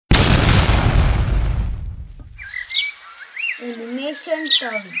Animation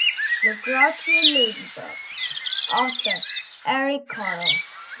Story The Grouchy Ladybug. Author Carle.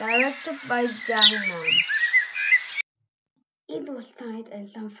 Directed by Jang Nam. It was night and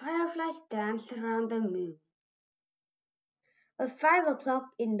some fireflies danced around the moon. At 5 o'clock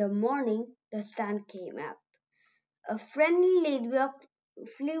in the morning, the sun came up. A friendly ladybug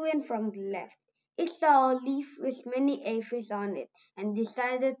flew in from the left. It saw a leaf with many aphids on it and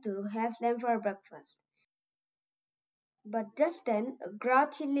decided to have them for breakfast. But just then, a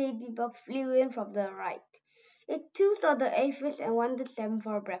grouchy ladybug flew in from the right. It too saw the aphids and wanted them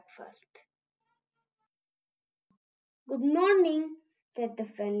for breakfast. "Good morning," said the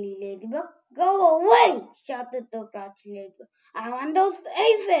friendly ladybug. "Go away!" shouted the grouchy ladybug. "I want those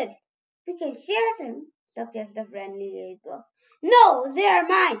aphids." "We can share them," suggested the friendly ladybug. "No, they are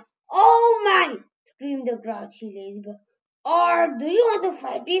mine, all mine!" screamed the grouchy ladybug. "Or do you want to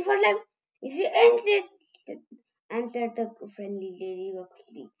fight me for them? If you insist," answered the friendly ladybug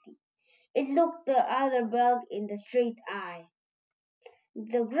sweetly. It looked the other bug in the straight eye.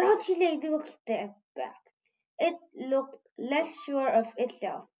 The grouchy ladybug stepped back. It looked less sure of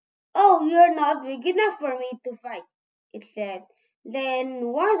itself. "Oh, you're not big enough for me to fight," it said. "Then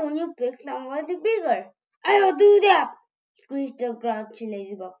why don't you pick somebody bigger?" "I will do that!" screeched the grouchy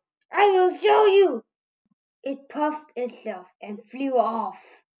ladybug. "I will show you!" It puffed itself and flew off.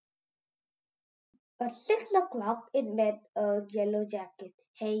 At 6 o'clock it met a yellow jacket.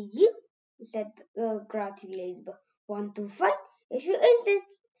 "Hey, you!" said the grouchy ladybug. "Want to fight? If you insist,"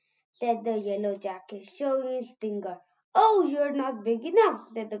 said the yellow jacket, showing his finger. "Oh, you're not big enough,"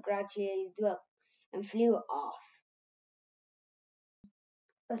 said the grouchy ladybug, and flew off.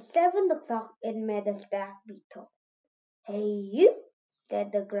 At 7 o'clock it met a stag beetle. "Hey, you!"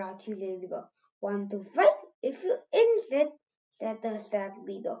 said the grouchy ladybug. "Want to fight? If you insist," said the stag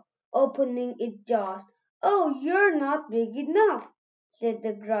beetle, opening its jaws. "Oh, you're not big enough," said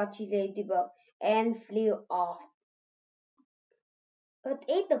the grouchy ladybug, and flew off. At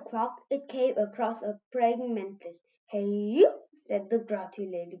 8 o'clock it came across a praying mantis. "Hey, you!" said the grouchy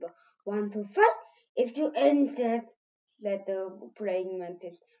ladybug. "Want to fight? If you insist," said the praying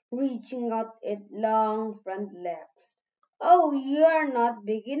mantis, reaching out its long front legs. "Oh, you're not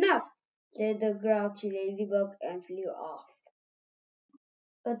big enough," said the grouchy ladybug, and flew off.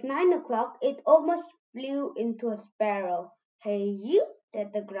 At 9 o'clock it almost flew into a sparrow. "Hey, you!"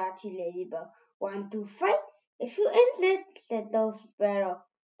 said the grouchy ladybug. "Want to fight? If you insist," said the sparrow,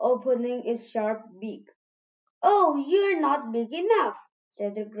 opening its sharp beak. "Oh, you're not big enough,"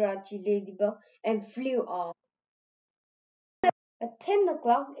 said the grouchy ladybug, and flew off. At 10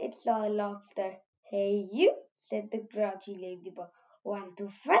 o'clock it saw a lobster. "Hey, you!" said the grouchy ladybug. "Want to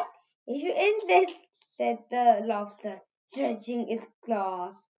fight? If you insist," said the lobster, stretching its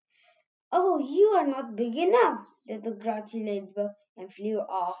claws. "Oh, you are not big enough," said the grouchy ladybug, and flew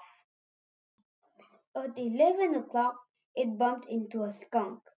off. At 11 o'clock it bumped into a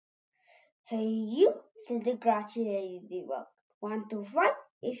skunk. "Hey, you!" said the grouchy ladybug. "Want to fight?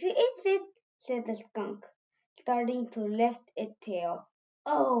 If you insist," said the skunk, starting to lift its tail.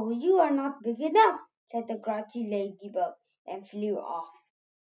 "Oh, you are not big enough," said the grouchy ladybug, and flew off.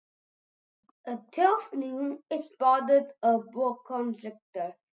 At 12 noon it spotted a boa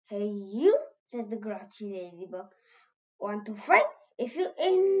constrictor. "Hey, you!" said the grouchy ladybug. "Want to fight? If you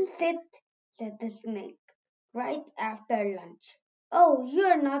insist," said the snake, right after lunch. "Oh,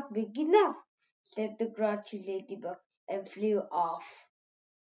 you're not big enough," said the grouchy ladybug, and flew off.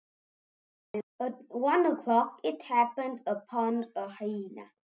 At 1 o'clock it happened upon a hyena.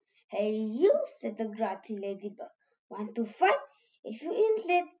 "Hey, you!" said the grouchy ladybug. "Want to fight? If you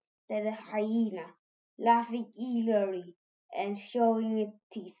insist," said the hyena, laughing eagerly and showing its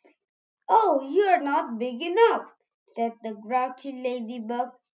teeth. "Oh, you're not big enough," said the grouchy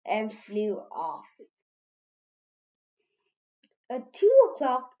ladybug, and flew off. At 2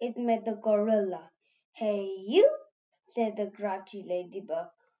 o'clock it met the gorilla. "Hey, you!" said the grouchy ladybug.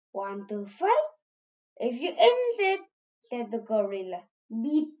 "Want to fight?" "If you insist," said the gorilla,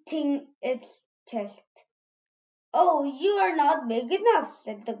 beating its chest. "Oh, you are not big enough,"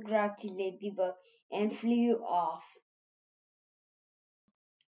 said the grouchy ladybug, and flew off.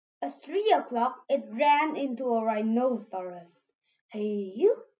 At 3 o'clock it ran into a rhinoceros. "Hey,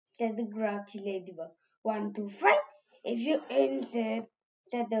 you!" said the grouchy ladybug. "Want to fight?" "If you insist,"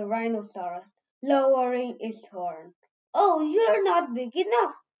 said the rhinoceros, lowering its horn. "Oh, you're not big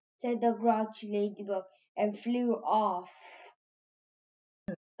enough," said the grouchy ladybug, and flew off.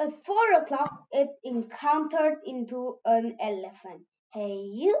 At 4 o'clock it encountered into an elephant. "Hey,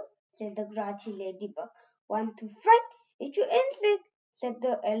 you!" said the grouchy ladybug. "Want to fight?" "If you insist," said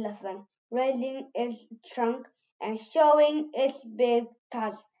the elephant, raising its trunk and showing its big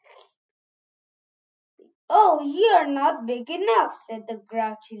tusks. "Oh, you're not big enough," said the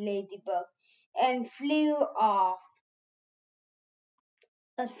grouchy ladybug, and flew off.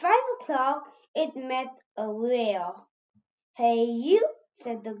 At 5 o'clock it met a whale. "Hey, you,"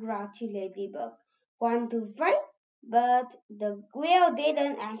 said the grouchy ladybug, "want to fight?" But the whale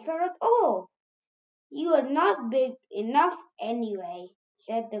didn't answer at all. "You're not big enough anyway,"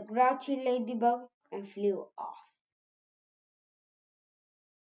 said the grouchy ladybug, and flew off.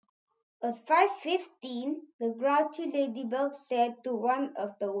 At 5:15 the grouchy ladybug said to one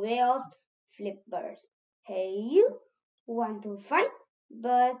of the whale's flippers, "Hey, you, want to fight?"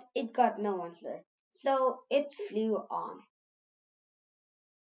 But it got no answer, so it flew on.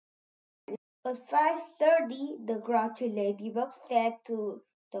 At 5:30 the grouchy ladybug said to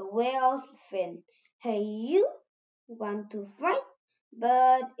the whale's fin, "Hey, you, want to fight?"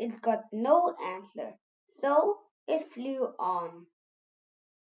 But it got no answer, so it flew on.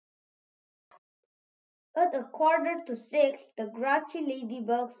 At 5:45 the grouchy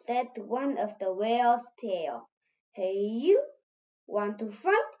ladybug said to one of the whale's tail, "Hey, you, want to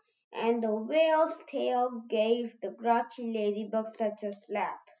fight?" And the whale's tail gave the grouchy ladybug such a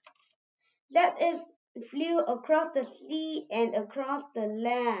slap that it flew across the sea and across the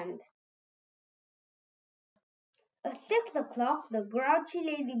land. At 6 o'clock the grouchy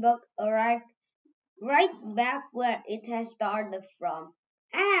ladybug arrived right back where it had started from.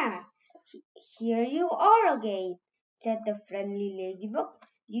 "Ah, here you are again," said the friendly ladybug.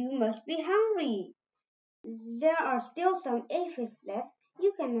 "You must be hungry. There are still some aphids left.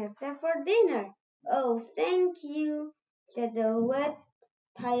 You can have them for dinner." "Oh, thank you," said the wet,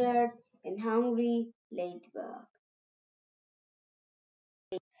 tired, and hungry ladybug.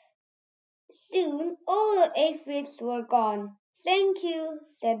 Soon all the aphids were gone. "Thank you,"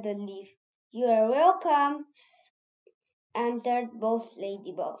 said the leaf. "You are welcome," answered both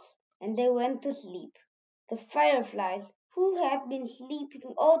ladybugs, and they went to sleep. The fireflies, who had been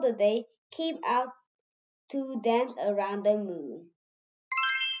sleeping all the day, came out to dance around the moon.